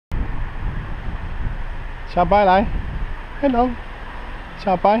Xiao Bai lại. Hello.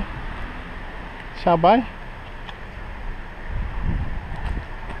 Xiao Bai. Xiao Bai.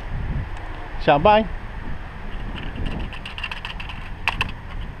 Xiao Bai.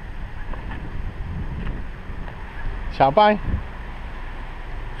 Xiao Bai.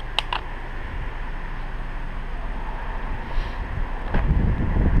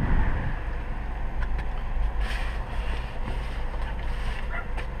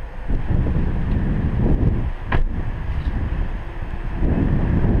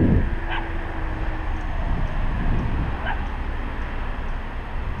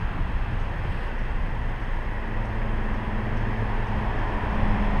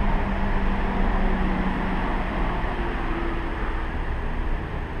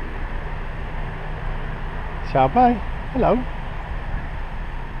 Xiao Bai, hello.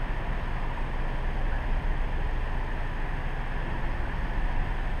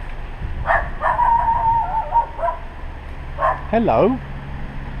 Hello.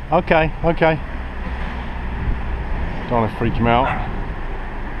 Okay, okay. Don't want to freak him out.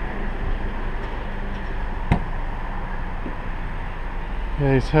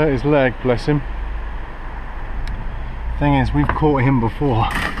 Yeah, he's hurt his leg, bless him. Thing is, we've caught him before,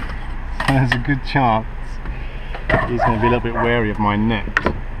 so there's a good chance he's going to be a little bit wary of my net,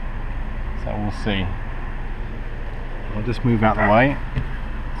 so we'll see. I'll just move out the way.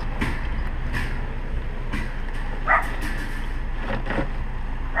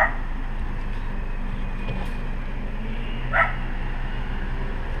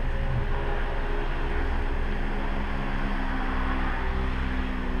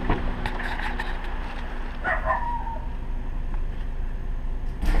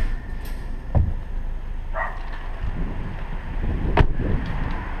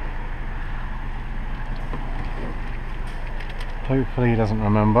 Hopefully he doesn't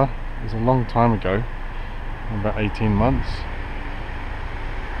remember. It was a long time ago, about 18 months.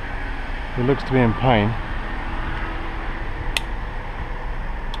 He looks to be in pain.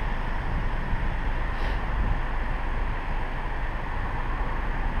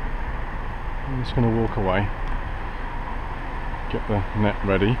 I'm just going to walk away, get the net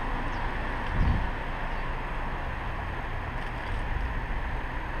ready.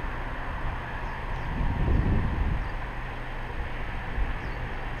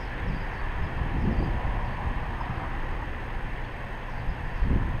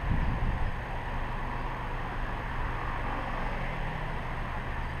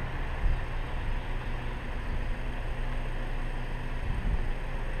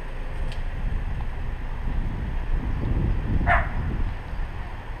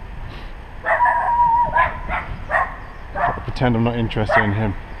 Pretend I'm not interested in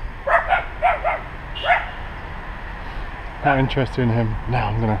him. Not interested in him. Now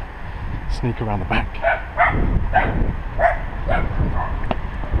I'm gonna sneak around the back.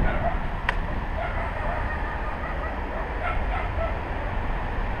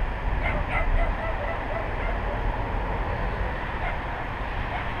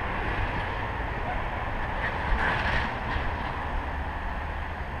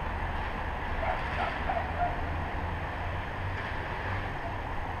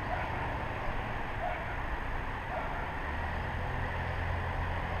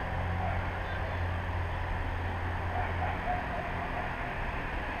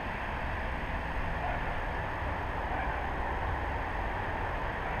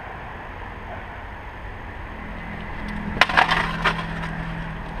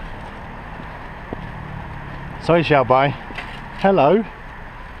 Sorry, Xiao Bai. Hello. Do you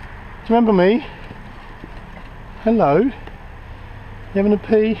remember me? Hello. You having a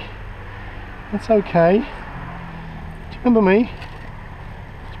pee? That's okay. Do you remember me? Do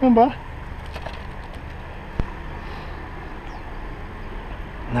you remember?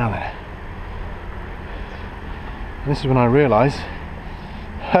 Now then. This is when I realise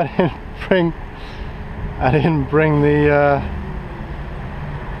I didn't bring the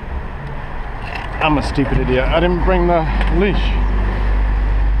I'm a stupid idiot. I didn't bring the leash.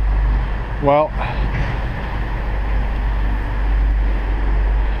 Well,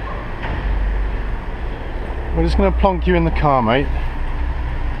 we're just going to plonk you in the car, mate.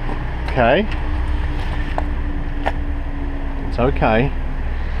 Okay. It's okay.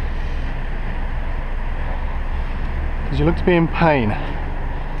 Because you look to be in pain.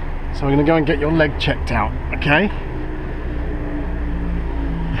 So we're going to go and get your leg checked out. Okay?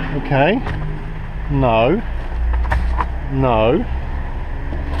 Okay. No. No.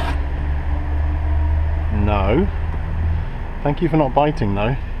 No. Thank you for not biting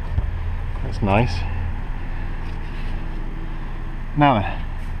though. That's nice. Now then,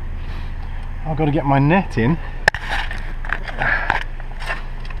 I've got to get my net in.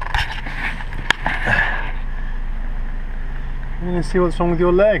 I'm going to see what's wrong with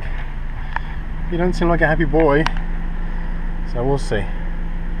your leg. You don't seem like a happy boy, so we'll see.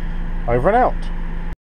 Over and out.